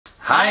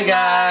Hi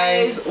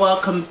guys!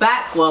 Welcome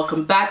back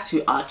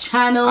to our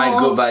channel. I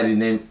go by the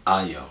name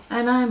Ayo.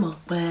 And I'm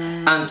Ope.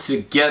 And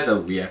together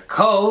we are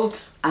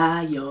called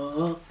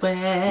Ayo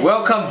Ope.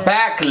 Welcome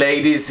back,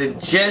 ladies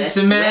and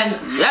gentlemen.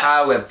 Yes.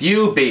 How have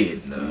you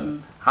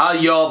been? How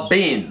y'all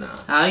been?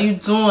 How you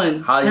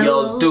doing? How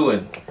y'all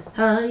doing?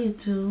 How you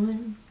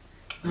doing?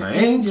 My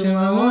angel,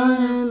 my one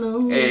and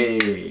only. Hey.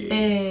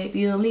 Hey,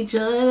 the only joy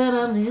that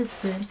I'm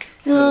missing.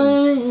 That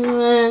I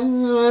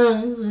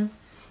love you.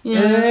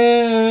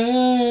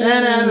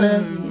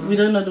 We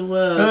don't know the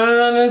words. I'm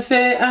gonna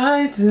say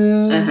I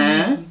do.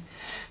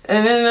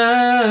 And then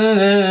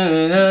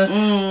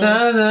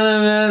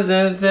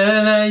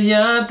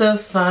you're the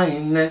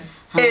finest.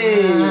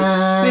 Hey,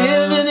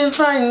 you're the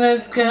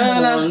finest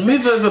girl.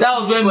 Move over. That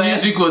was when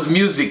music was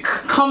music.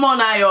 Come on,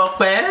 Ayo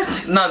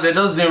Ope. No, they're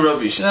just doing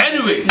rubbish.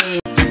 Anyways.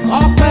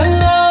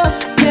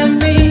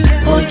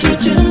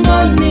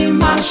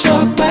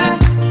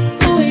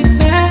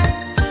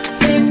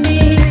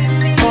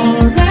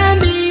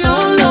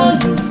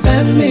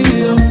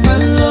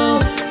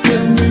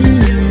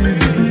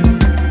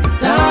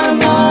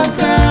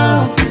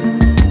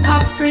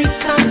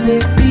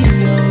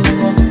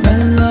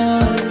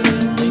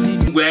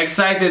 We're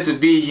excited to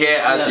be here,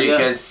 as you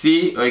can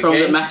see. Okay. From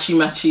the matchy.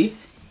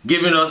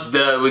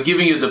 We're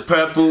giving you the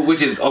purple,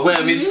 which is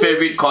Ope's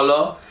favorite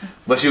color,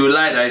 but she will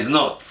lie that it's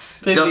not,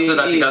 Baby, just so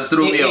that she can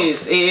throw me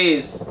off. It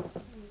is.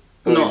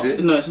 No,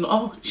 it's not.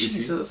 Oh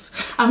Jesus!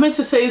 I meant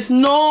to say it's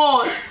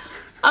not.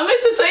 I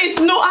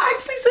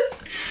actually said.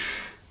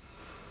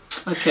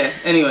 Okay.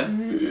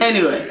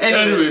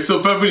 Anyway. So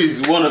purple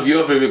is one of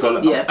your favorite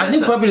colors. Yeah. I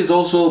think purple is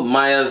also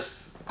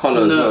Maya's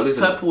color as well.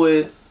 Purple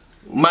is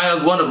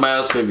one of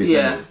Maya's favorites.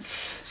 Yeah. Anyway.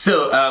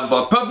 So,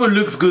 but purple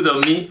looks good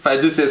on me, if I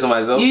do say so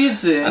myself. You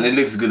do. And it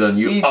looks good on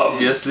you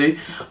obviously.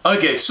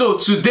 Okay, so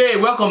today,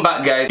 welcome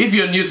back guys. If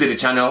you're new to the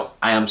channel,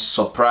 I am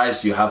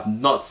surprised you have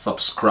not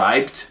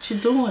subscribed. What you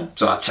doing?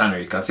 To our channel.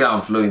 You can see how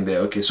I'm flowing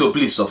there. Okay, so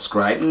please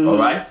subscribe,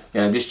 alright?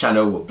 And this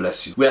channel will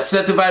bless you. We are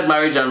certified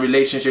marriage and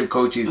relationship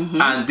coaches,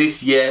 and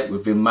this year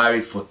we've been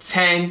married for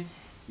 10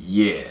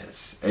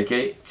 years.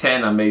 Okay,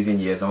 10 amazing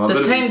years. And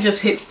the 10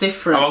 just hits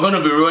different. And we're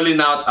going to be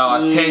rolling out our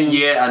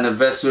 10-year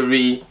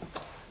anniversary,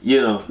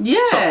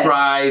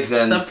 surprise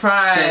and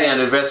 10th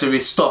anniversary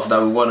stuff that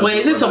we want to do.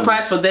 Wait, is it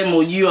surprise for them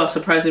or you are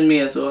surprising me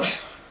as well?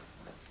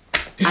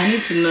 I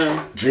need to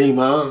know.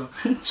 Dreamer.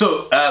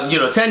 So,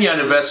 10-year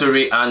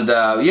anniversary, and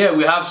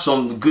we have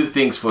some good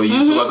things for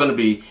you. So we're going to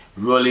be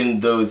rolling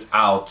those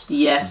out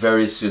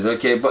very soon.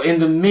 Okay, but in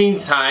the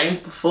meantime,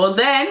 before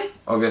then,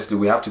 obviously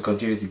we have to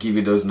continue to give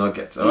you those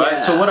nuggets. All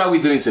right. So what are we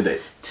doing today?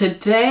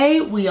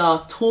 Today we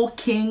are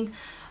talking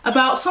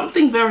about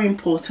something very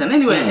important.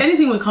 Anyway,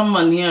 anything we come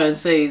on here and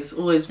say is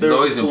always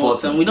very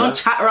important. We don't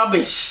chat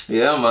rubbish.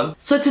 Yeah, man.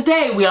 So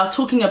today we are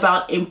talking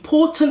about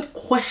important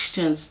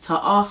questions to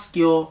ask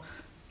your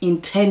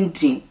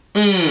intending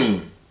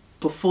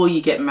before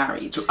you get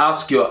married. To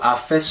ask your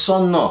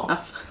afesona.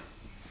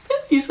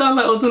 You sound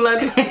like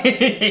Odunlade.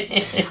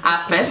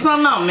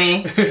 Afesona,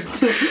 me.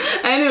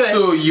 Anyway.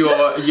 So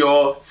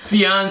your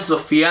fiance or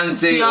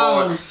fiancé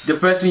or the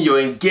person you're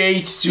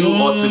engaged to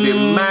or to be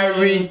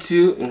married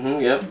to.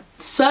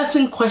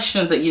 Certain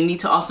questions that you need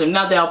to ask them.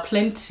 Now there are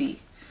plenty.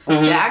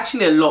 There are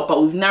actually a lot,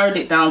 but we've narrowed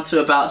it down to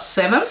about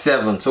 7.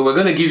 7. So we're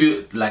going to give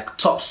you like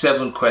top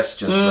 7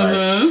 questions,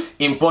 right?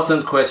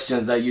 Important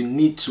questions that you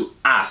need to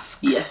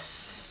ask. Yes.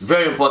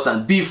 Very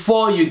important.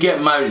 Before you get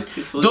married.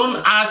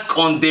 Don't ask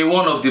on day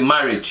 1 of the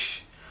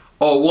marriage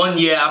or 1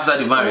 year after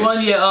the marriage.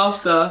 1 year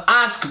after.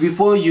 Ask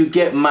before you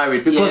get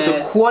married, because the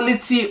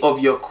quality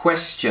of your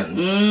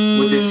questions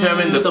will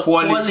determine the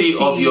quality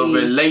of your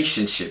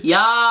relationship.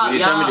 Will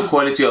determine the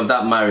quality of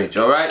that marriage.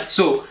 All right.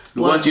 So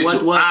we want you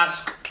to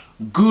ask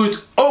good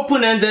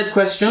open-ended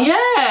questions.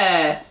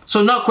 Yeah.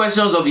 So not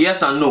questions of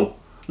yes and no.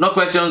 Not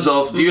questions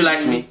of do you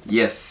like me?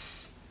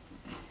 Yes.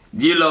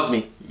 Do you love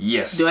me?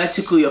 Yes. Do I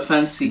tickle your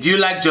fancy? Do you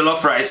like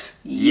jollof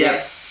rice?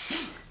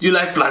 Yes. Do you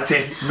like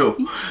plantain? No.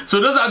 So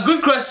those are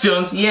good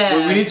questions. Yeah.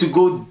 But we need to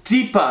go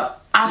deeper.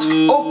 Ask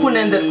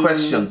open-ended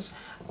questions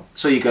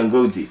so you can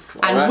go deep.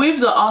 And with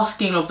the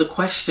asking of the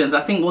questions,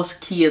 I think what's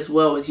key as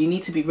well is you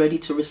need to be ready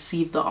to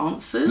receive the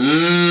answers.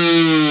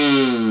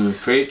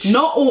 Preach.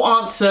 Not all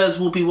answers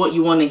will be what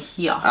you want to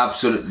hear.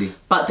 Absolutely.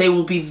 But they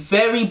will be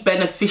very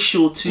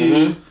beneficial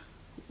to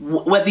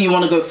whether you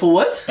want to go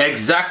forward.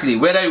 Exactly.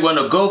 Whether you want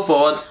to go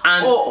forward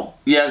and or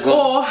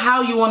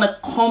how you want to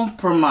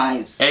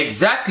compromise.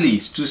 Exactly.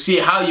 To see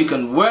how you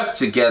can work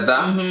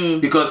together,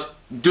 because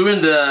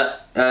during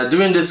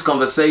these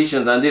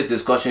conversations and this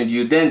discussion,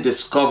 you then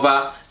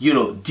discover,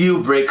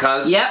 deal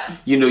breakers.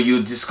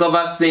 You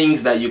discover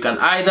things that you can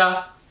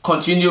either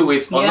continue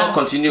with or not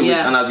continue with,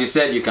 and as you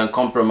said, you can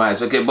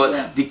compromise. Okay,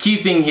 but the key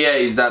thing here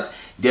is that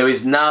there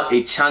is now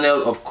a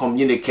channel of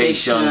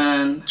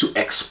communication to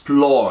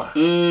explore,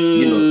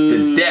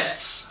 the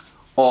depths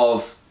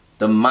of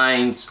the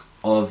minds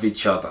of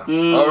each other.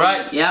 All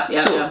right?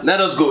 So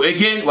let us go.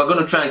 Again, we're going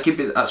to try and keep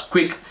it as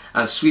quick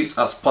and swift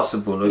as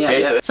possible,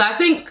 okay? So I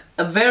think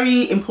a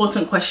very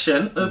important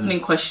question, opening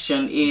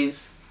question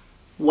is,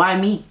 why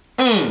me?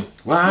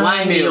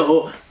 Why me?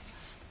 Oh?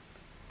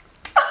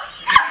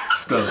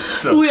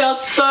 Stop. We are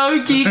so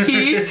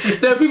geeky.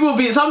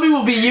 Some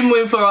people be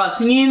yimwing for us.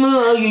 So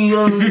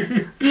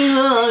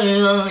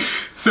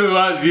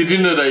did you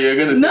know that you're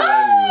gonna say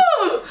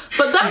no?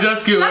 But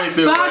that's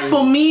bad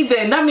for me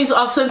then. That means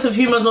our sense of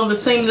humor is on the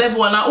same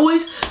level, and I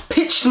always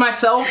pitched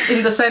myself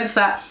in the sense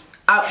that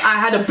I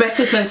had a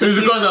better sense of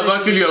humor. It's because I've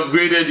actually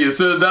upgraded you,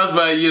 so that's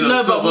why, you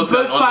know, no, but we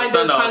both find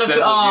those kind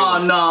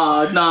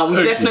of no,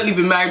 we've definitely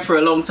been married for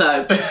a long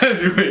time.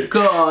 Anyway,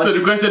 God. So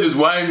the question is,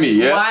 why me?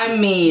 Yeah. Why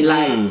me?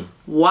 Like,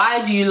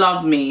 why do you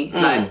love me?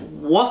 Like,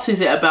 what is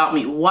it about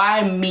me?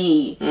 Why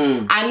me?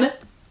 And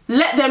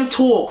let them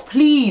talk,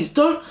 please.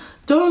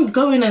 Don't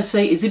go in and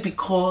say, is it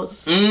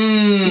because?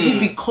 Is it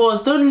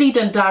because? Don't lead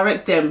and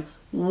direct them.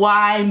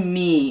 Why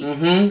me?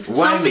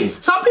 Why me?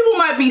 Some people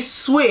might be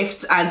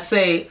swift and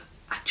say,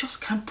 I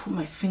just can't put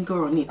my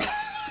finger on it.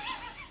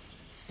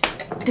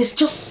 There's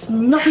just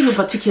nothing in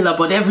particular,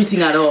 but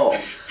everything at all.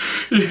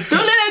 Don't let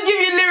them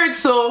give you lyrics.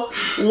 So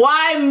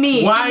why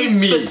me? Why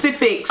me?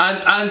 Specifics.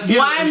 And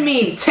why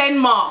me? 10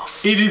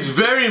 marks. It is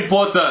very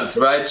important,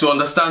 right, to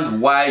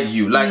understand why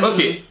you. Like,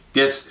 okay,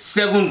 there's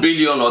 7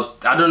 billion, or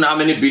I don't know how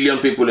many billion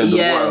people in the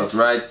world,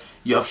 right?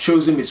 You have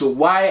chosen me. So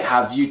why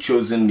have you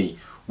chosen me?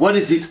 What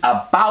is it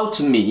about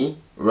me,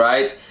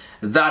 right,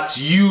 that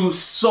you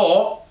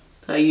saw,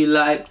 that you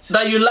liked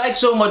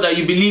so much that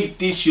you believe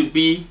this should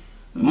be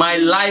my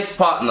life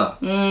partner,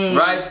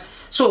 right?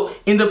 So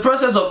in the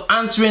process of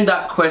answering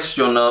that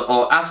question,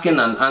 or asking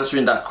and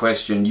answering that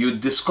question, you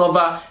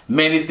discover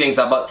many things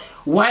about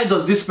why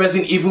does this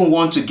person even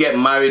want to get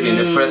married in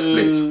the first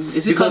place.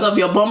 Is it because of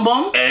your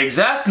bum?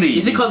 Exactly.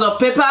 Is it because of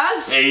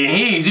papers?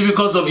 Is it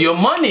because of your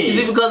money? Is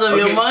it because of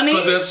your money?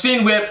 Because we've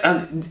seen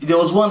and there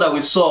was one that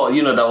we saw,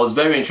 you know, that was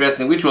very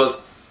interesting, which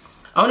was,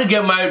 I want to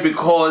get married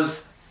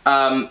because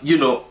you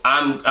know,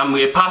 I'm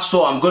a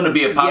pastor, I'm going to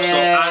be a pastor,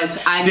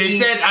 and they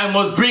said I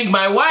must bring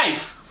my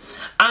wife.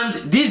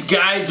 And this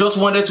guy just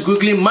wanted to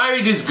quickly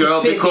marry this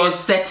girl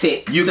because the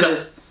aesthetic.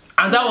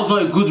 And that was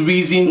not a good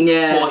reason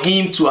for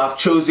him to have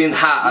chosen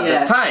her at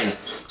the time.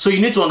 So you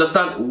need to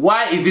understand,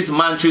 why is this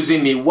man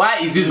choosing me?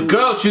 Why is this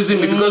girl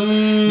choosing me? Because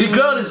the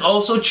girl is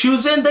also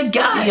choosing the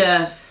guy.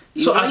 Yes.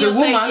 So when as a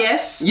woman,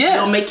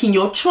 you're making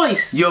your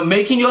choice. You're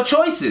making your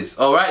choices,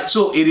 all right?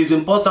 So it is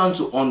important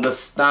to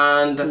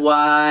understand the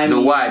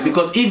why.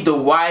 Because if the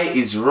why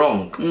is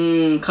wrong,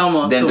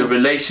 then the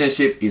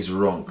relationship is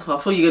wrong. I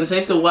thought you were going to say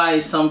if the why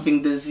is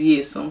something, the Z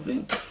is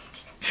something.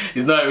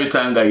 It's not every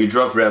time that you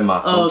drop red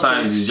marks.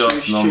 Sometimes it's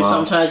just normal.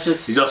 Sometimes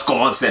it's just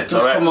common sense,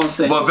 all right? Common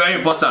sense. But very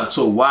important.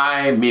 So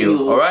why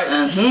meal, all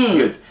right?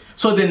 Good.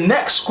 So the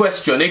next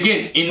question,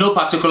 again, in no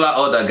particular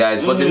order,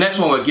 guys, but the next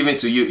one we're giving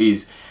to you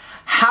is,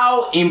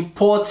 how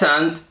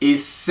important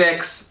is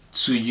sex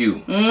to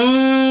you?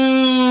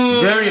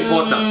 Very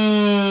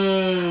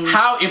important.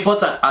 How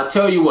important? I'll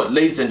tell you what,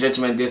 ladies and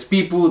gentlemen, there's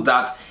people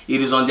that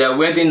it is on their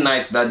wedding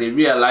night that they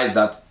realize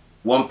that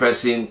one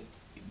person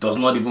does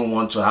not even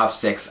want to have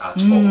sex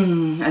at all.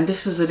 And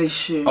this is an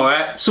issue. All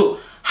right. So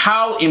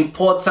how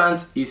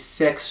important is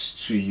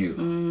sex to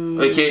you?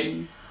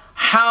 Okay.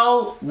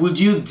 How would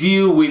you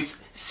deal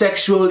with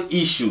sexual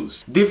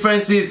issues?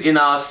 Differences in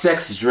our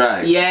sex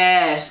drive.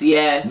 Yes.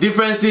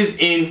 Differences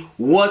in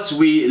what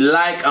we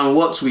like and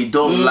what we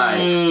don't like.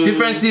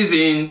 Differences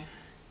in,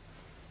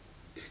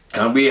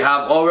 can we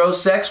have oral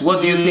sex?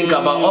 What do you think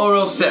about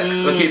oral sex?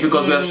 Okay,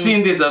 because we have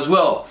seen this as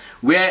well,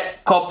 where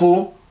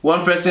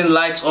one person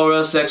likes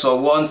oral sex or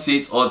wants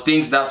it or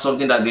thinks that's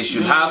something that they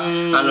should have,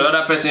 and the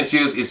other person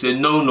feels it's a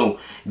no-no.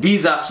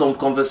 These are some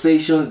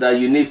conversations that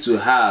you need to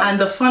have. And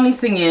the funny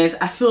thing is,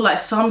 I feel like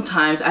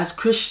sometimes, as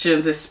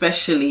Christians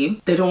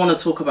especially, they don't want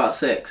to talk about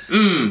sex.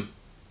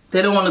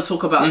 They don't want to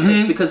talk about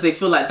sex because they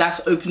feel like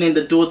that's opening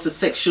the door to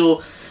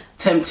sexual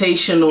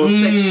temptation or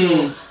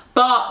sexual...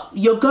 But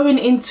you're going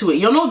into it.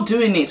 You're not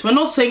doing it. We're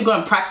not saying go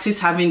and practice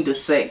having the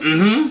sex.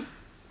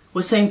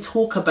 We're saying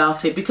talk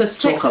about it, because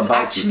sex is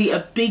actually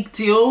a big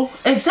deal.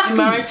 Exactly. In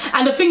marriage.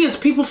 And the thing is,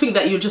 people think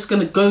that you're just going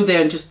to go there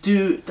and just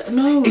do...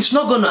 No. It's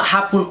not going to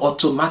happen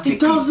automatically.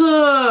 It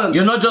doesn't.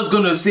 You're not just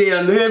going to say,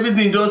 and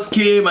everything just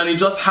came and it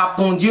just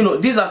happened. You know,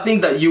 these are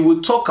things that you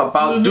would talk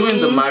about during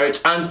the marriage.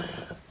 And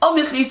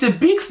obviously, it's a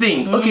big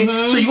thing.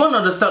 Okay, so you want to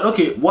understand,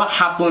 okay, what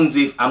happens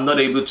if I'm not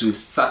able to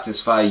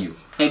satisfy you?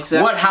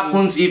 Exactly. What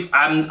happens if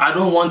I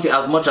don't want it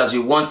as much as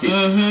you want it?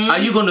 Are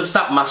you going to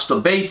start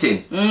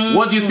masturbating?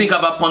 What do you think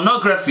about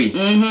pornography?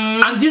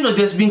 And you know,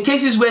 there's been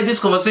cases where this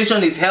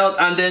conversation is held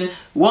and then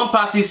one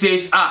party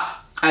says,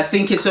 I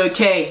think it's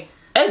okay.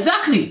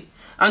 Exactly.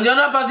 And the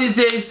other party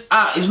says,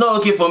 it's not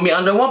okay for me.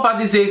 And then one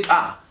party says,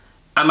 I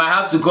might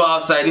have to go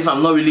outside if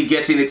I'm not really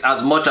getting it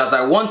as much as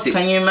I want it.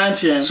 Can you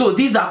imagine? So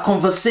these are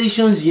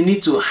conversations you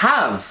need to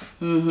have.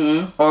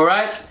 All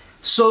right?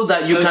 So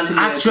that you can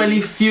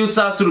actually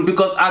filter through,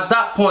 because at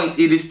that point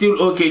it is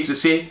still okay to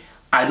say,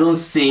 I don't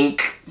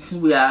think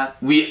we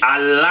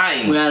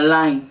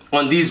align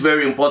on these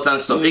very important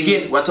stuff.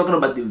 Again, we're talking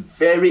about the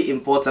very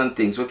important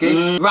things,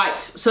 okay?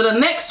 Right. So the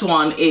next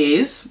one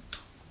is,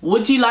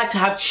 would you like to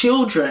have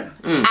children?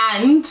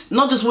 And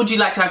not just would you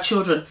like to have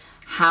children,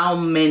 how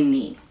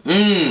many?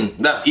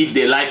 That's if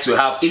they like to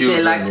have children. If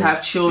they like to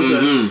have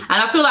children. And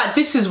I feel like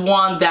this is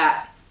one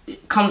that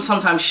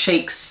sometimes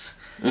shakes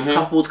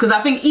couples, because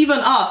I think even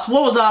us,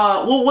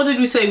 what did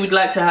we say we'd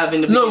like to have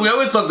in the beginning? No, we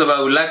always talked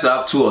about we'd like to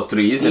have 2 or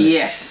 3, isn't it?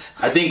 Yes.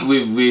 I think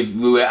we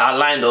were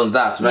aligned on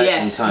that, right?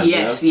 Yes.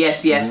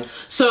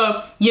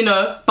 So, you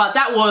know, but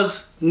that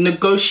was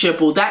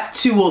negotiable, that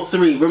 2 or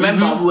 3.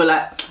 Remember, we were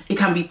like, it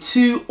can be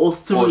 2 or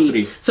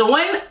 3. So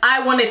when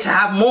I wanted to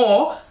have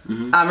more,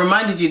 I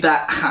reminded you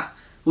that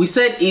we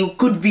said it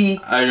could be.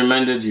 I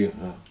reminded you.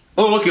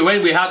 Oh, okay,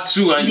 when we had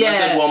 2 and you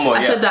wanted one more.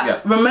 I said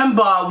that,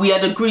 remember, we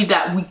had agreed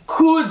that we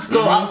could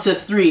go up to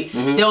 3.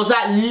 There was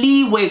that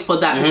leeway for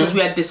that because we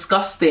had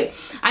discussed it.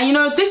 And you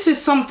know, this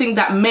is something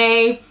that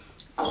may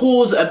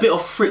cause a bit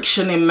of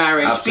friction in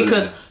marriage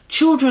because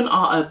children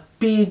are a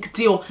big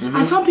deal.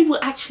 And some people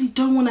actually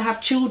don't want to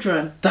have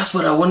children. That's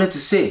what I wanted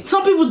to say.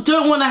 Some people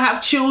don't want to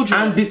have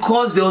children. And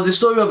because there was a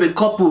story of a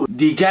couple,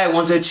 the guy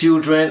wanted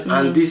children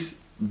and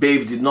this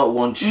babe did not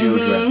want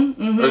children.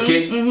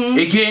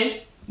 Okay?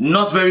 Again,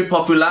 not very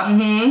popular,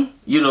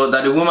 you know,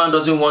 that the woman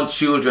doesn't want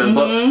children,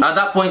 but at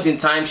that point in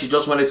time, she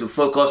just wanted to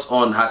focus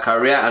on her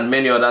career and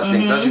many other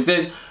things. And she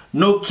says,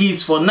 no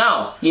kids for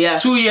now.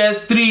 2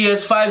 years, 3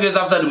 years, 5 years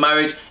after the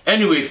marriage.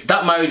 Anyways,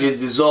 that marriage is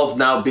dissolved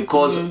now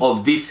because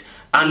of this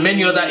and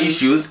many other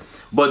issues.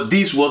 But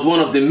this was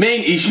one of the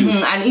main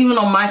issues. And even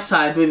on my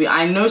side, baby,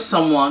 I know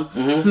someone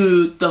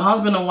who the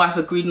husband and wife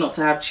agreed not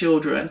to have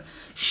children.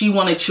 She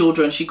wanted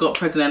children, she got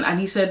pregnant, and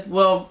he said,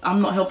 well,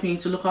 I'm not helping you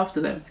to look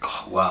after them.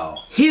 Oh,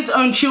 wow. His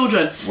own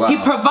children. Wow. He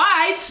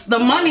provides the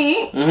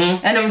money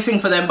and everything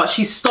for them, but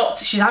she's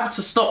having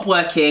to stop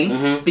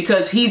working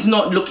because he's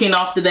not looking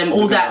after them,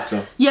 all that.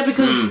 Yeah,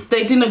 because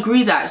they didn't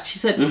agree that. She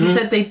said, he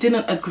said they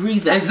didn't agree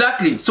that.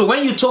 Exactly. So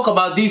when you talk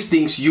about these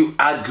things, you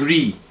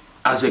agree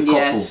as a couple.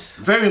 Yes.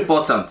 Very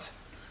important.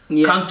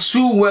 Yes. Can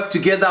 2 work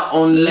together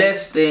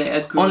unless they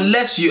agree?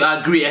 Unless you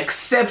agree,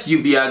 except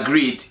you be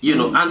agreed, you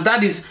know, and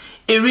that is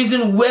a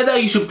reason whether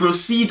you should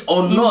proceed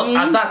or not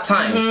at that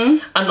time,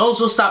 and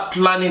also start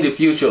planning the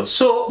future.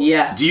 So,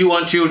 do you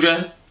want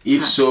children?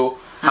 If so,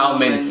 how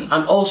many?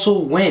 And also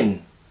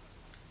when?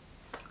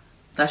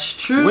 That's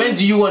true. When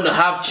do you want to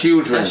have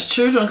children? That's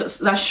true.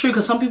 That's true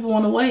because some people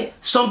want to wait.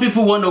 Some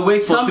people want to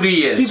wait for 3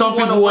 years. Some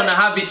people want to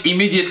have it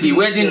immediately.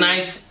 Wedding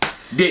night.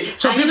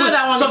 Some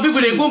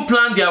people they won't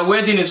plan their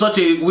wedding in such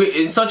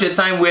a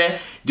time where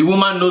the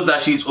woman knows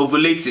that she's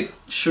ovulating.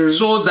 True.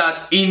 So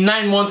that in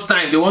 9 months'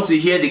 time they want to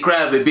hear the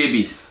cry of a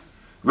baby,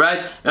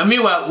 right? And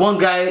meanwhile, one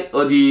guy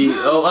or the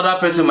other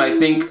person might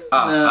think,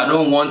 I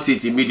don't want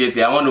it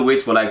immediately. I want to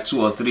wait for like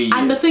 2 or 3 years.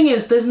 And the thing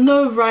is, there's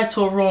no right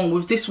or wrong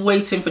with this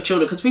waiting for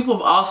children, because people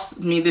have asked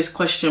me this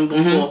question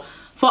before.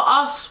 For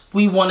us,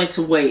 we wanted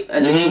to wait a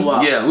little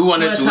while. Yeah, we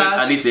wanted to wait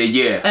at least a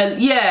year.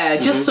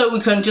 Just so we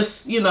can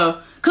just, you know,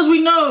 because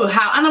we know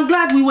how, and I'm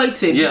glad we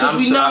waited. Yeah,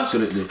 because we know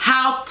absolutely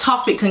how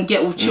tough it can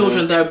get with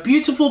children. They're a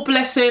beautiful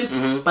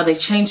blessing, but they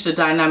change the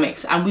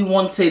dynamics, and we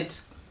wanted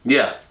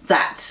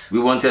that. We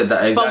wanted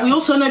that, exactly. But we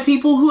also know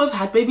people who have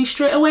had babies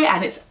straight away,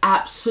 and it's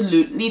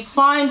absolutely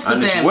fine for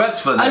them. And it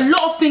works for them. A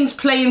lot of things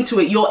play into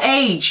it. Your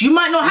age, you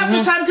might not have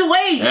the time to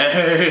wait.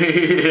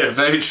 Yeah,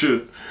 very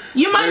true.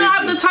 You might not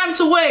have the time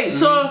to wait.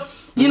 So,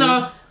 you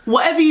know,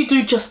 whatever you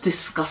do, just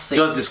discuss it.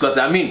 Just discuss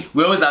it. I mean,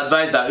 we always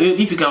advise that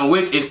if you can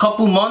wait a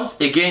couple months,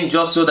 again,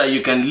 just so that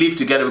you can live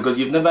together, because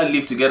you've never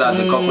lived together as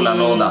a couple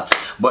and all that.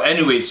 But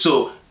anyway,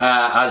 so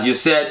as you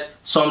said,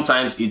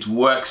 sometimes it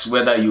works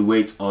whether you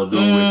wait or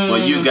don't wait.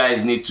 But you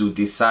guys need to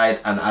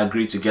decide and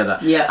agree together.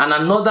 Yeah. And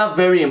another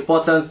very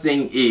important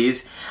thing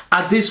is,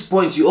 at this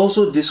point, you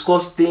also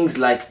discuss things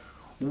like,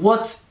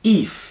 what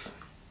if,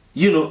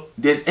 you know,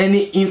 there's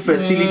any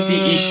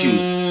infertility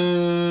issues?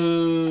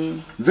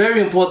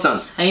 Very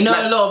important. And you know,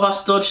 a lot of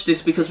us dodge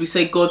this because we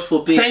say God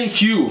forbid.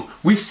 Thank you.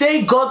 We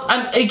say God,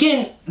 and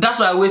again, that's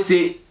why I always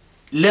say,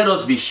 let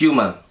us be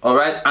human, all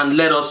right? And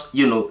let us,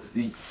 you know,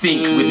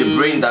 think with the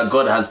brain that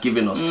God has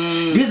given us.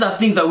 These are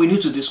things that we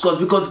need to discuss,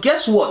 because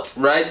guess what,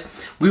 right?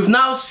 We've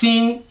now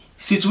seen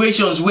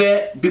situations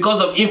where,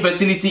 because of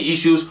infertility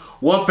issues,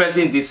 one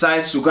person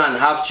decides to go and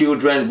have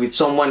children with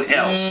someone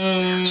else.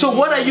 So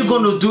what are you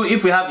going to do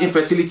if we have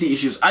infertility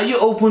issues? Are you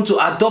open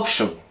to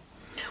adoption?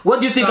 What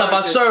do you think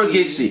about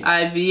surrogacy?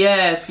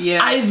 IVF,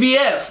 yeah.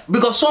 IVF,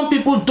 because some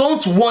people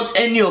don't want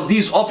any of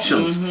these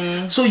options.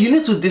 So you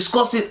need to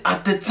discuss it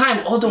at the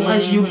time,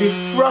 otherwise you'll be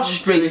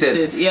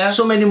frustrated. Yeah.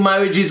 So many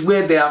marriages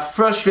where they are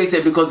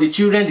frustrated because the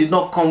children did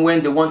not come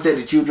when they wanted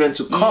the children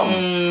to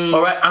come.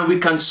 All right, and we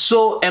can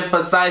so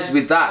empathize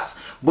with that.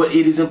 but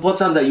it is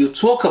important that you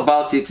talk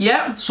about it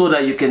so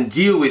that you can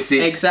deal with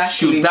it. Exactly.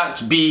 Should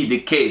that be the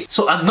case.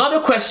 So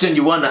another question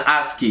you want to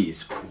ask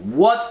is,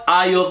 what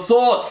are your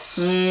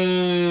thoughts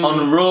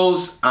on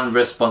roles and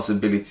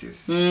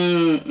responsibilities?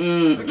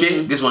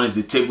 Okay, this one is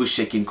the table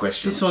shaking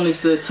question. This one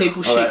is the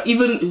table shake.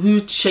 Even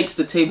who shakes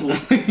the table,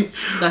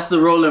 that's the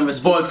role and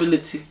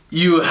responsibility. But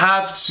you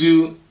have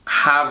to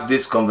have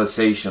this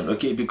conversation,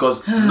 okay,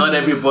 because not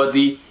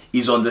everybody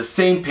is on the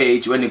same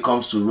page when it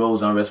comes to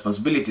roles and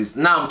responsibilities.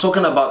 Now I'm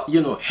talking about, you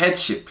know,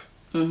 headship,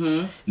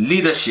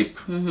 leadership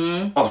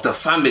of the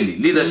family,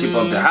 leadership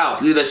of the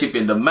house, leadership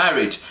in the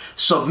marriage,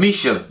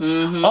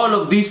 submission, all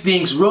of these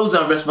things, roles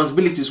and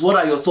responsibilities. What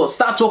are your thoughts?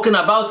 Start talking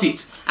about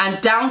it.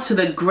 And down to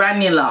the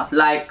granular,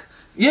 like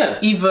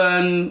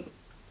even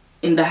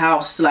in the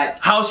house, like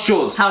house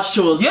chores,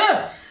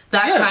 that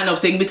kind of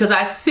thing. Because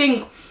I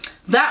think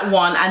that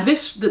one, and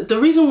this, the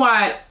reason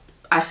why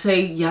I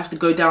say you have to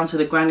go down to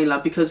the granular,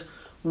 because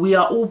we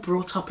are all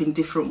brought up in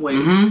different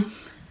ways.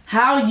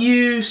 How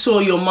you saw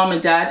your mum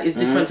and dad is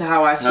different to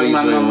how I saw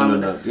my mum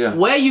and dad. Yeah.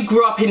 Where you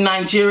grew up in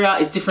Nigeria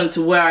is different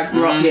to where I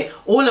grew up here.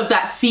 All of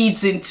that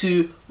feeds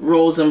into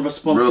roles and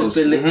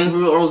responsibility.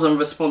 Roles and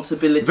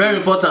responsibility. Very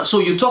important. So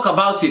you talk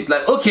about it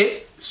like,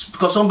 okay,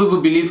 because some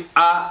people believe,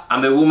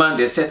 I'm a woman,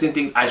 there's certain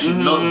things I should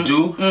not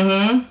do.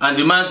 And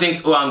the man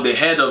thinks, oh, I'm the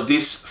head of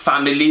this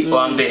family, or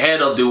I'm the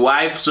head of the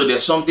wife, so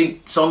there's some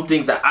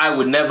things that I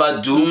would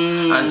never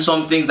do, and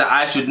some things that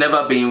I should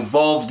never be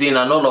involved in,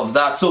 and all of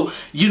that. So,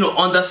 you know,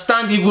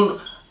 understand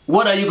even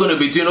what are you going to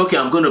be doing? Okay,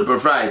 I'm going to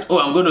provide. Oh,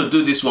 I'm going to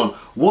do this one.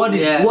 What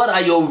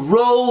are your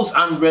roles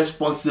and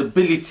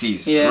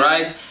responsibilities,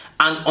 right?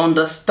 And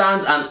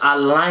understand and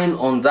align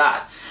on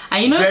that.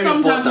 And you know,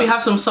 sometimes we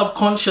have some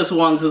subconscious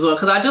ones as well.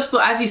 Because I just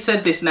thought, as you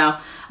said this now,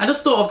 I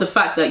just thought of the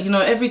fact that, you know,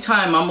 every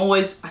time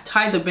I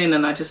tie the bin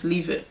and I just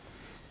leave it.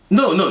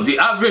 No, the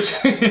average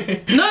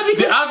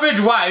the average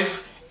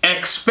wife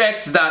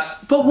expects that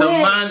the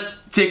man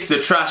takes the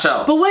trash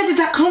out. But where did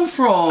that come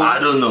from? I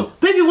don't know.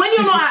 Baby, when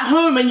you're not at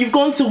home and you've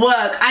gone to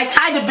work, I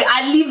tie the bin,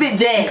 I leave it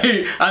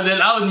there. And then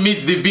I would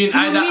meet the bin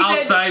either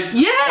outside or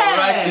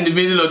right in the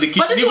middle of the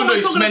kitchen, even though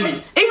it's smelly.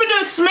 Even though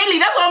it's smelly,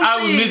 that's what I'm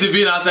saying. I would meet the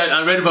bin outside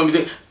and ready for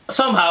me.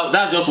 Somehow,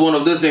 that's just one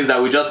of those things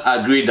that we just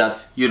agreed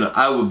that, you know,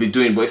 I will be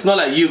doing. But it's not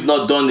like you've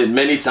not done it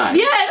many times.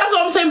 Yeah, that's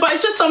what I'm saying. But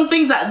it's just some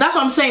things that's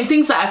what I'm saying.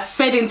 Things that are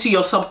fed into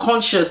your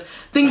subconscious.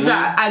 Things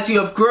that as you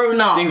have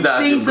grown up.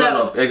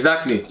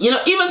 Exactly. You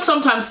know, even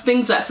sometimes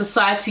things that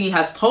society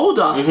has told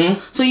us.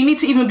 So you need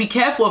to even be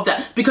careful of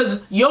that.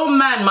 Because your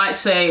man might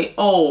say,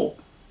 oh,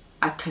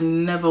 I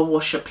can never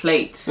wash a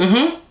plate.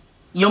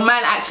 Your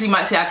man actually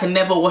might say, I can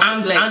never wash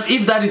a plate. And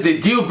if that is a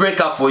deal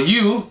breaker for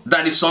you,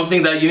 that is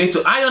something that you need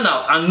to iron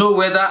out and know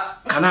whether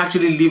can I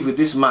actually live with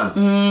this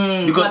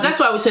man. Because that's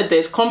why we said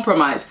there's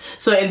compromise.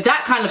 So in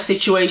that kind of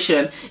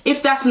situation,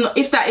 if that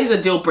is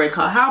a deal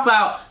breaker, how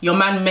about your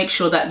man make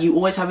sure that you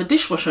always have a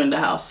dishwasher in the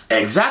house?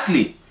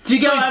 Exactly. Do you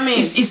get what I mean?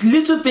 It's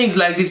little things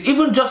like this.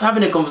 Even just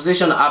having a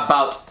conversation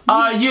about,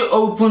 are you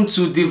open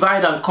to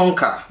divide and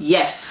conquer?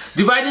 Yes.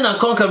 Dividing and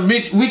conquer,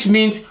 which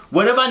means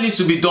whatever needs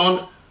to be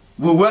done,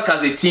 we work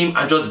as a team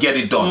and just get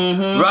it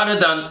done. Rather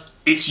than,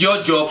 it's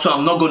your job, so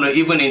I'm not going to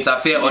even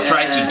interfere or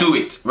try to do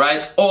it,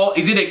 right? Or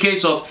is it a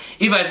case of,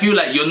 if I feel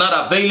like you're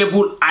not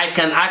available, I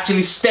can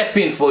actually step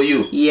in for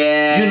you.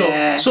 Yeah. You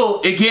know,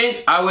 so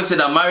again, I always say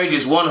that marriage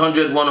is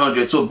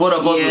 100-100. So both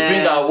of us will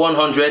bring our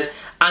 100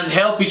 and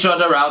help each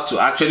other out to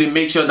actually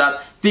make sure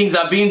that things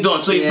are being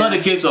done. So it's not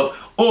a case of,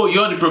 oh,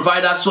 you're the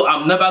provider, so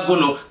I'm never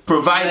going to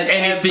provide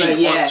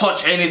anything or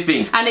touch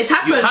anything. And it's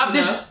happened. You have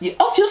this,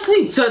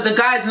 obviously. So the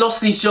guy's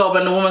lost his job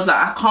and the woman's like,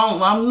 I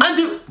can't, I'm not.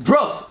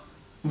 Bruv.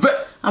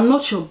 I'm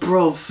not your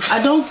bruv.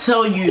 I don't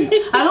tell you.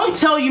 I don't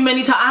tell you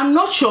many times. I'm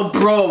not your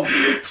bruv.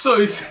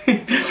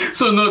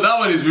 So no, that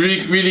one is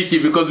really, really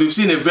key, because we've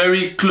seen a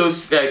very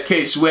close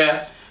case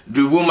where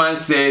the woman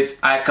says,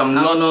 I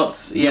cannot.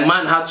 The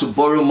man had to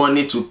borrow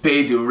money to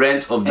pay the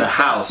rent of the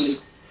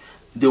house.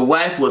 The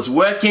wife was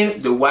working,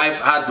 the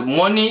wife had the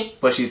money,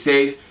 but she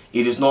says,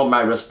 it is not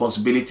my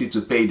responsibility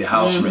to pay the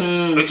house rent.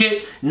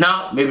 Okay,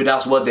 now maybe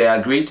that's what they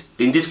agreed.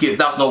 In this case,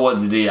 that's not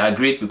what they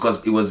agreed,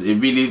 because it was a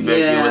really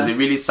it was a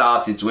really sad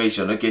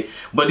situation. Okay,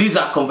 but these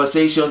are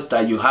conversations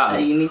that you have.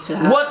 That you need to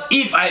have. What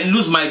if I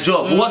lose my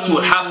job? What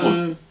will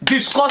happen?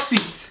 Discuss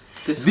it.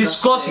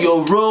 Discuss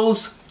your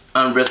roles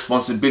and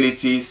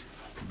responsibilities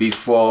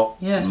before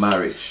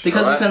marriage.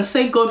 Because we can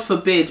say God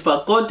forbid,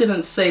 but God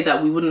didn't say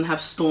that we wouldn't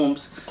have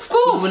storms. Of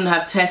course. We wouldn't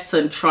have tests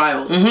and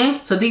trials.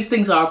 So these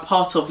things are a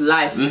part of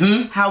life.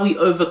 How we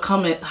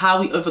overcome it,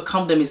 how we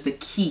overcome them is the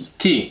key.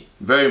 Key.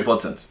 Very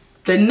important.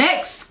 The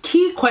next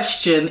key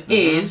question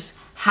is,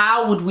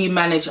 how would we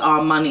manage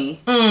our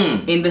money?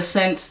 In the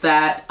sense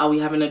that, are we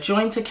having a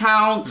joint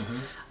account?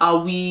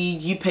 Are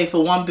you pay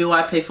for one bill,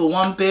 I pay for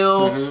one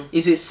bill?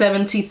 Is it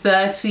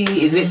 70-30?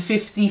 Is it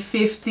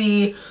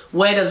 50-50?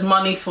 Where does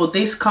money for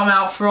this come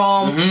out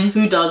from?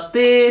 Who does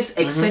this?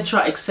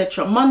 Etc,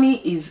 etc.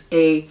 Money is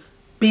a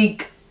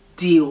big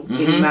deal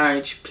in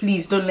marriage.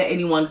 Please don't let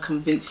anyone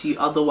convince you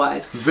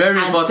otherwise. Very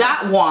important.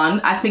 That one,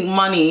 I think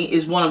money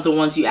is one of the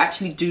ones you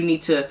actually do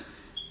need to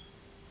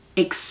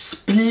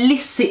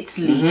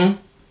explicitly,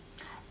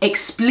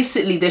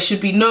 there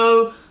should be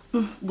no,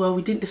 well,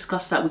 we didn't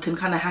discuss that, we can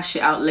kind of hash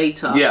it out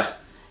later. Yeah.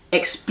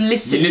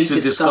 Explicitly you need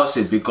to discuss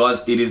it,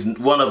 because it is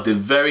one of the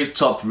very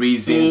top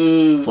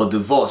reasons for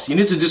divorce. You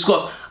need to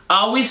discuss,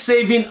 are we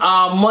saving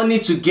our money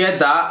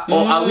together,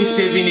 or are we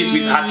saving it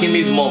with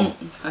Hakimi's mom?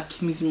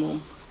 Hakimi's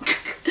mom.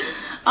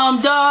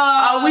 I'm done.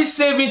 Are we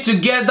saving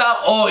together,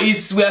 or we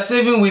are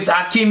saving with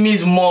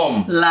Hakimi's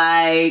mom?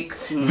 Like,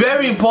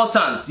 very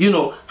important. You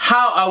know,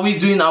 how are we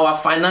doing our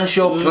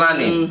financial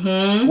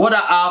planning? What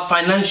are our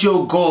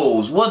financial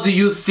goals? What do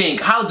you think?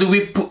 How do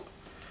we put?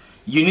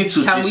 You need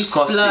to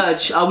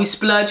discuss it. Are we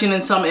splurging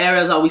in some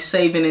areas? Are we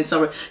saving in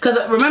some? Because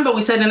remember,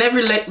 we said in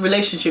every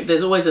relationship,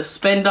 there's always a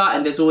spender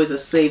and there's always a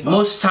saver.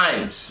 Most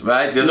times,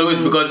 right? There's always,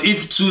 because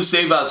if two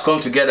savers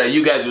come together,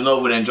 you guys will not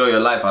even enjoy your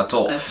life at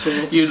all. That's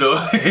true. You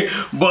know,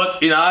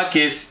 but in our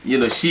case, you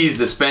know, she's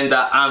the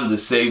spender, I'm the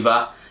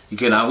saver.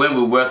 And when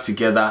we work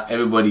together,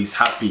 everybody is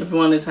happy.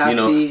 Everyone is happy. You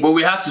know, but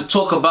we had to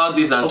talk about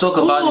this and talk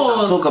about this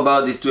and talk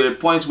about this to a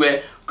point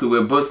where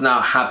we're both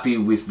now happy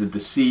with the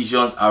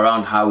decisions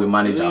around how we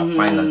manage our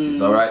finances.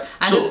 All right.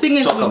 And so the thing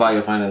is, talk about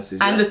your finances.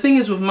 And the thing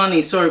is with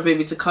money, sorry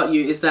baby to cut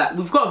you, is that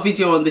we've got a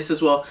video on this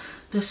as well.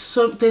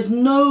 There's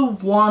no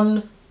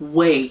one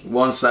way.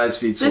 One size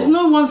fits all. There's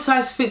no one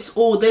size fits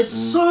all. There's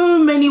so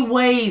many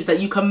ways that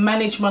you can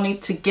manage money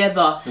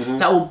together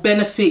that will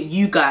benefit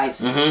you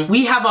guys.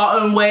 We have our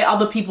own way,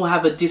 other people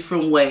have a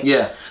different way.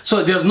 Yeah.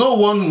 So there's no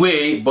one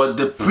way, but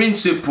the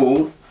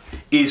principle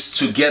is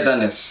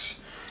togetherness.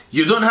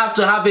 You don't have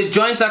to have a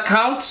joint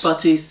account,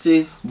 but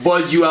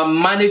you are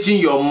managing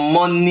your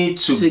money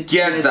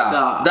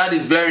together. That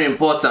is very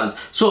important.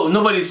 So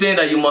nobody's saying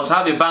that you must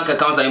have a bank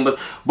account,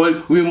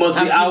 but we must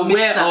be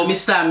aware of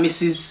Mr. and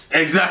Mrs.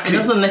 Exactly. It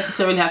doesn't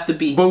necessarily have to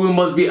be. But we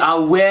must be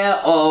aware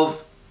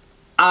of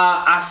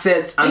our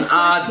assets and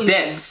our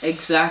debts.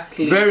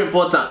 Exactly. Very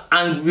important.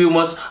 And we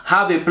must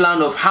have a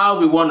plan of how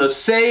we want to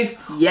save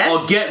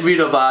or get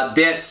rid of our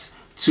debts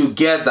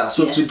together.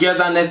 So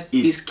togetherness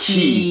is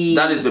key.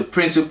 That is the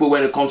principle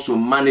when it comes to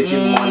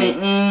managing money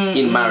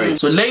in marriage.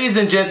 So ladies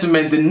and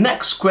gentlemen, the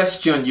next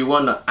question you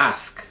want to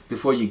ask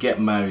before you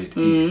get married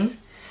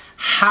is,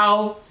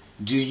 how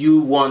do you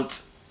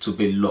want to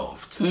be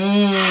loved?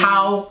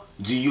 How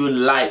do you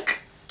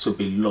like to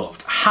be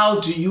loved? How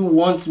do you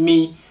want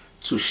me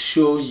to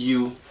show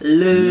you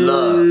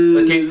love?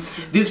 Okay,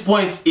 this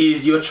point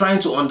is you're trying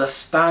to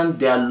understand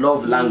their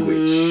love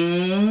language.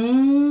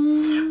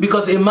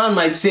 Because a man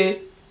might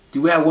say, the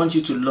way I want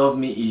you to love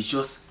me is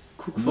just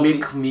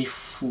make me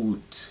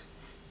food.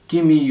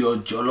 Give me your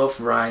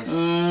jollof rice.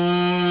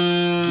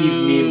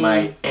 Give me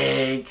my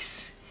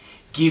eggs.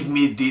 Give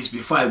me this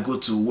before I go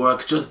to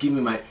work. Just give me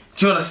my...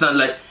 Do you understand?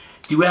 Like,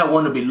 the way I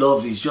want to be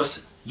loved is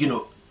just, you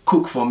know,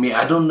 cook for me.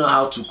 I don't know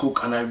how to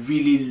cook, and I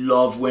really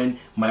love when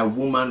my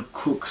woman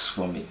cooks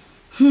for me.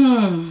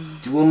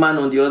 The woman,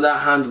 on the other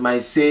hand,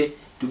 might say,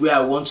 the way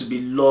I want to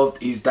be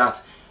loved is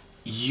that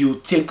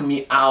you take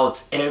me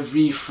out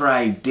every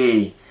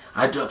Friday.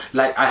 I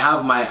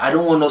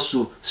don't want us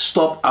to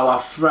stop our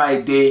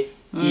Friday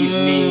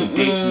evening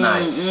date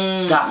night.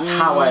 That's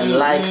how I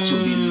like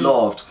to be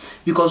loved.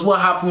 Because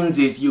what happens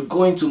is you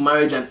go into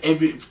marriage and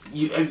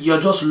you're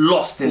just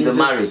lost in the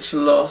marriage.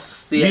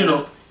 Lost, yeah. You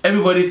know,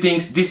 everybody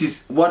thinks this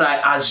is what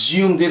I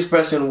assume this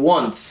person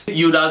wants.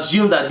 You'd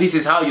assume that this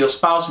is how your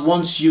spouse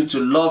wants you to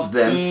love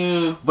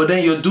them, but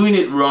then you're doing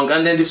it wrong,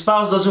 and then the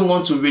spouse doesn't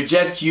want to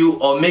reject you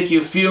or make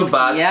you feel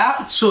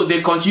bad. So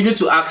they continue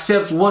to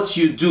accept what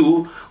you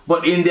do,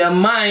 but in their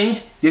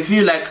mind they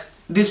feel like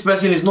this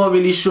person is not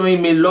really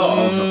showing me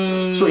love.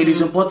 So it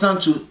is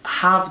important to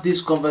have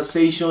this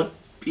conversation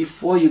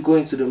before you go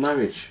into the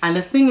marriage. And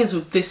the thing is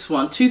with this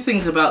one, two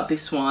things about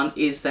this one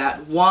is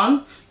that,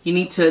 one, you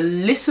need to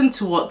listen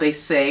to what they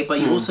say, but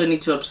you also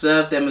need to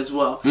observe them as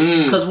well.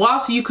 Because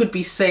whilst you could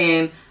be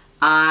saying,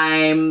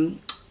 I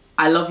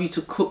love you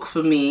to cook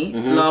for me,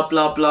 blah,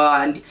 blah,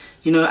 blah, and,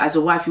 you know, as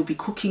a wife, you'll be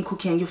cooking,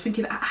 and you're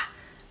thinking,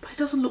 but it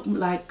doesn't look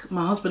like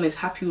my husband is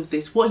happy with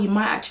this. What he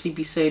might actually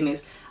be saying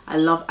is, I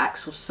love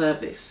acts of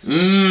service. So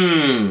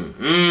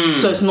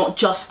it's not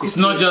just cooking. It's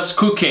not just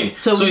cooking.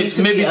 So it's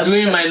maybe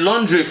doing my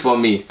laundry for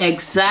me.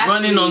 Exactly.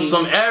 Running on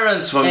some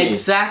errands for me.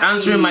 Exactly.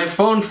 Answering my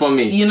phone for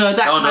me. You know,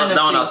 that kind of thing.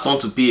 That one has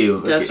turned to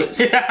PA.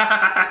 Okay.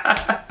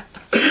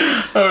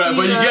 Alright,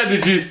 but you get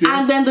the gist.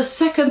 And then the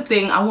second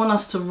thing I want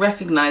us to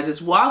recognize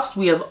is, whilst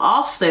we have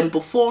asked them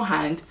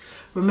beforehand,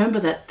 remember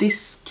that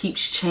this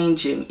keeps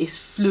changing. It's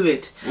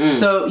fluid.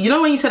 So you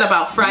know when you said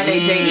about Friday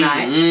date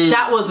night,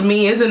 that was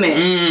me, isn't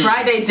it?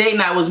 Friday date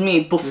night was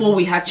me before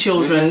we had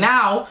children.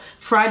 Now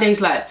Friday's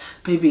like,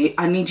 baby,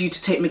 I need you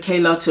to take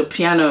Michaela to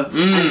piano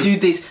and do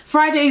this.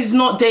 Friday's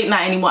not date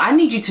night anymore. I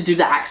need you to do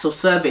the acts of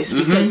service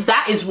because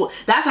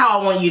that's how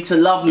I want you to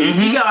love me.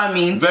 Do you get what I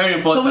mean? Very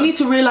important. So we need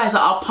to realize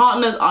that our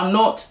partners are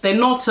not, they're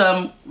not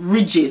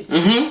rigid.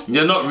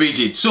 They're not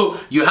rigid. So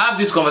you have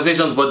these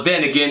conversations, but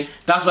then again,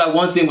 that's why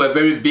one thing we're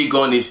very big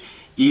on is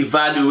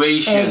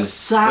evaluation.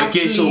 Exactly.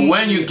 Okay, so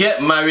when you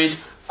get married,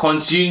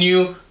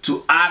 continue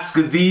to ask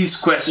these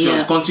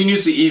questions.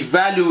 Continue to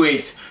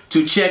evaluate,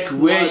 to check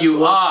where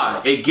you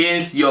are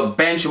against your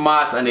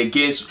benchmarks and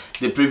against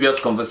the previous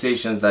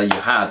conversations that you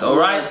had. All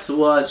right.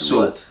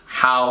 So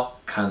how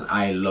can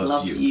I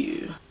love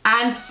you?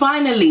 And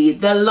finally,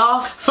 the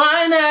last.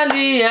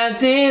 Finally, I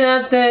did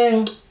a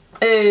thing.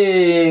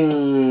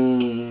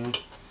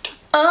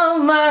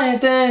 Oh my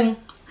thing.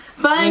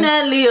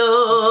 Finally,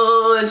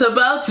 oh, it's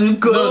about to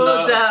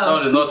go down. No,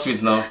 it's not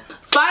sweet now.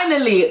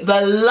 Finally,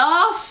 the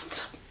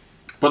last,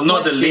 but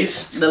not the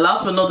least. The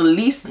last but not the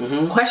least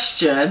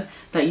question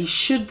that you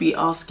should be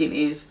asking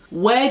is,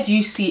 where do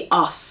you see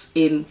us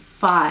in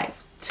 5,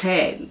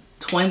 10,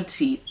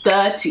 20,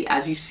 30,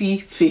 as you see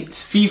fit?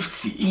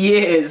 50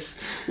 years.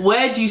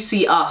 Where do you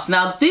see us?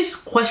 Now, this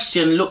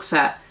question looks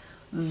at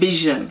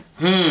vision.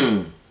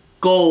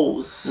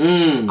 Goals.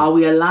 Are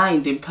we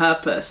aligned in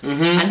purpose?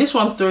 And this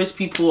one throws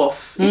people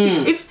off.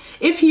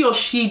 If he or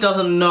she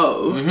doesn't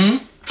know,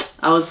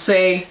 I would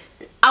say,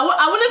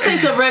 I wouldn't say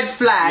it's a red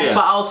flag,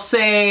 but I'll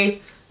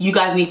say you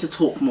guys need to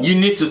talk more. You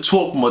need to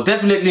talk more.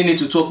 Definitely need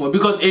to talk more,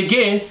 because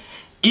again,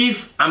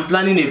 if I'm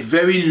planning a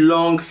very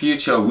long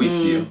future with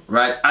you,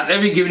 right? At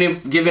every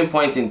given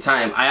point in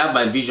time, I have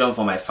my vision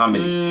for my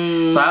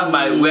family. So I have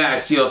my where I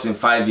see us in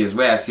 5 years,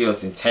 where I see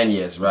us in 10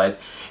 years, right?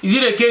 Is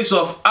it a case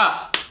of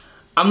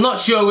I'm not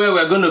sure where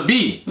we're gonna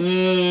be?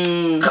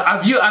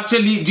 Have you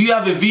actually? Do you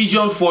have a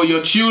vision for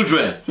your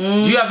children?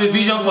 Do you have a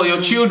vision for your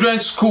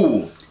children's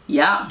school?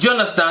 Yeah. Do you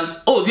understand?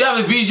 Oh, do you have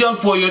a vision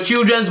for your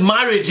children's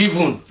marriage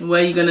even?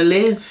 Where you're gonna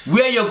live?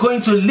 Where you're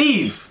going to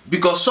live?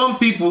 Because some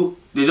people,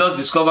 they just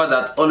discover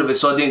that all of a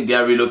sudden they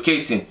are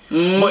relocating.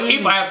 But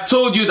if I have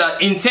told you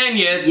that in 10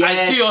 years I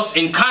see us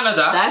in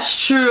Canada, that's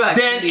true,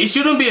 actually. Then it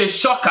shouldn't be a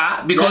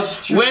shocker, because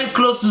when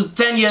close to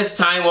 10 years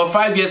time or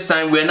 5 years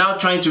time, we're now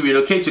trying to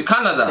relocate to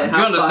Canada. Do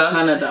you understand?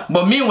 Canada.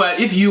 But meanwhile,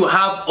 if you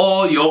have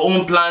all your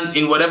own plans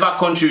in whatever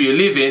country you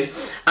live in,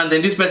 and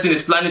then this person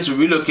is planning to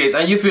relocate,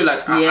 and you feel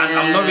like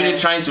I'm not really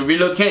trying to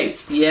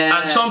relocate.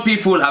 And some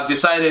people have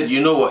decided,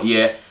 you know what,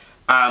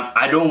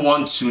 I don't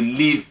want to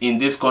live in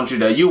this country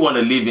that you want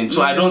to live in,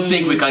 so I don't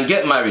think we can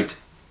get married.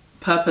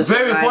 Purpose.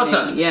 Very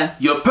important.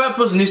 Your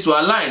purpose needs to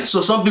align.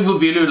 So some people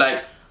believe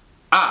like,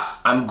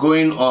 I'm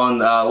going on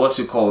what's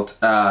it called,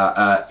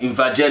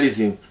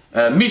 evangelism,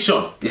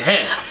 mission.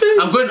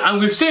 I'm going, and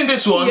we've seen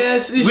this one where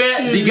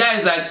the guy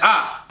is like,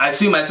 I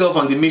see myself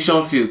on the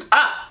mission field.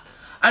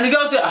 And the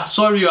girl said,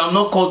 sorry, I'm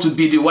not called to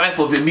be the wife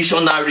of a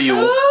missionary.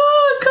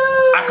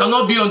 I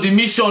cannot be on the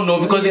mission,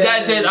 because the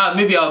guy said,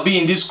 maybe I'll be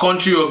in this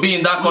country or be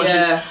in that country.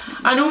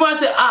 And the woman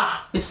said,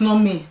 it's not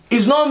me.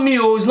 It's not me,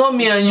 it's not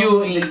me and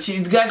you.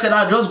 The guy said,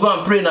 just go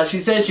and pray now. She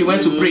said she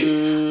went to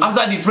pray.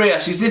 After the prayer,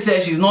 she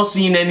said she's not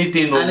seeing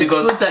anything. And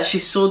because it's good that she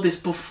saw this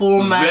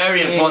before marriage.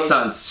 Very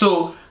important.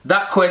 So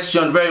that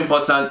question, very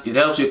important. It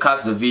helps you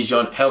cast the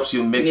vision, helps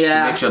you to make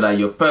sure that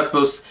your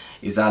purpose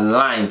is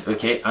aligned,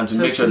 okay? And to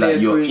make sure that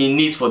you're in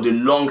it for the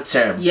long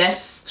term.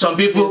 Yes. Some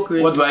people,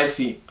 what do I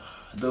see?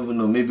 I don't even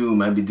know, maybe we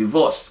might be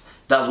divorced.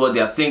 That's what they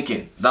are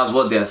thinking. That's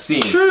what they are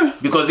seeing. True.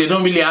 Because they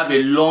don't really have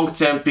a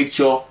long-term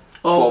picture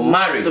for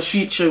marriage. The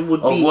future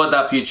would be. Of what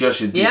that future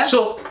should be.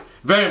 So,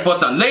 very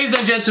important. Ladies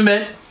and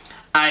gentlemen,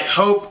 I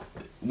hope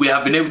we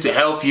have been able to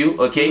help you,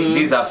 okay?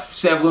 These are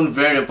 7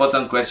 very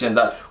important questions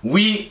that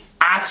we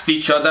asked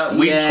each other,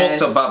 we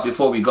talked about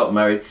before we got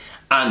married,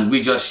 and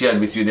we just shared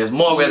with you. There's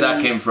more where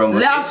that came from.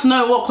 Let us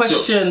know what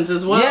questions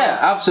as well. Yeah,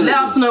 absolutely.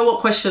 Let us know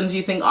what questions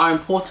you think are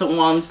important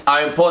ones.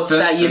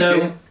 That you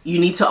know you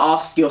need to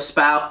ask your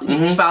spouse,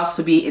 spouse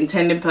to be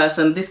intending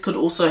person. This could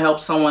also help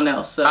someone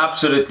else. So.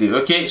 Absolutely.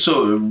 Okay,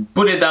 so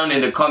put it down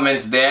in the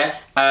comments there.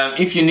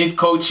 If you need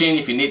coaching,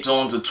 if you need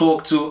someone to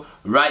talk to,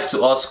 write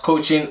to us,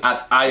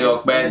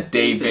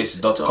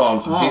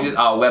 coaching@ayookbedavis.com. Visit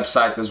our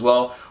website as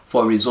well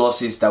for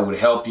resources that will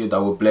help you,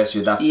 that will bless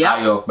you. That's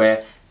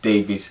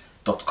ayookbedavis.com.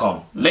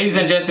 Ladies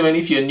and gentlemen,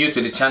 if you're new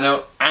to the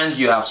channel and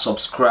you have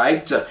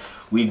subscribed,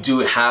 we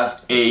do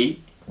have a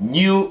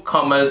new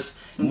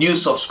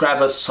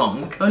subscribers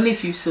song. Only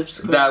if you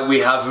subscribe. That we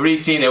have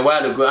written a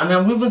while ago, and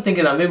I'm even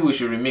thinking that maybe we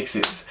should remix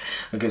it.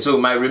 Okay, so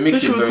we might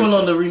remix it very soon.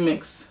 On the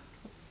remix?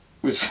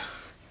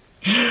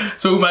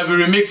 So we might be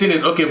remixing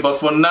it. Okay, but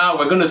for now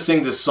we're gonna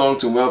sing the song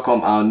to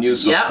welcome our new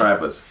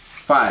subscribers.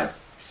 5,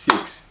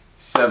 6,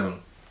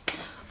 7.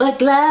 We're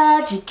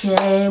glad you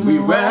came. We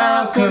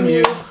welcome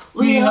you.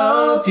 We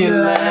hope you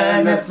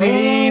learn a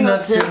thing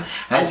or two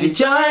as you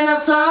join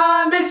us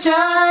on this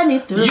journey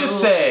through. You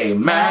say,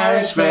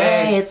 marriage,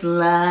 faith,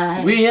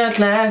 life. We are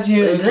glad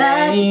you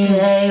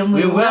came.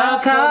 We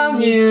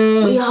welcome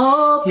you. We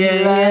hope you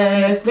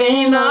learn a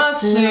thing or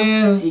two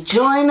as you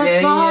join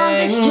us on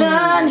this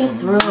journey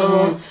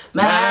through.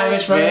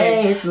 Marriage,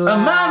 faith, life. A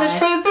marriage,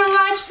 faith, and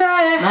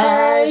lifestyle.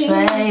 Marriage,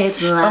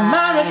 faith, life. A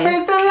marriage,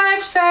 faith, and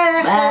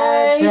lifestyle.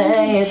 Marriage,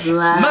 faith,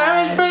 life.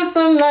 Marriage, faith,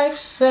 and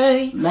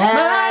lifestyle.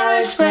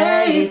 Marriage,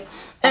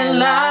 faith, and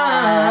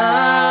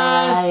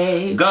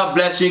life. God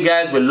bless you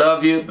guys. We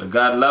love you, but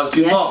God loves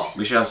you more.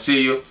 We shall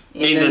see you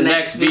in the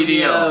next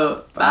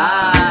video.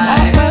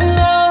 Bye.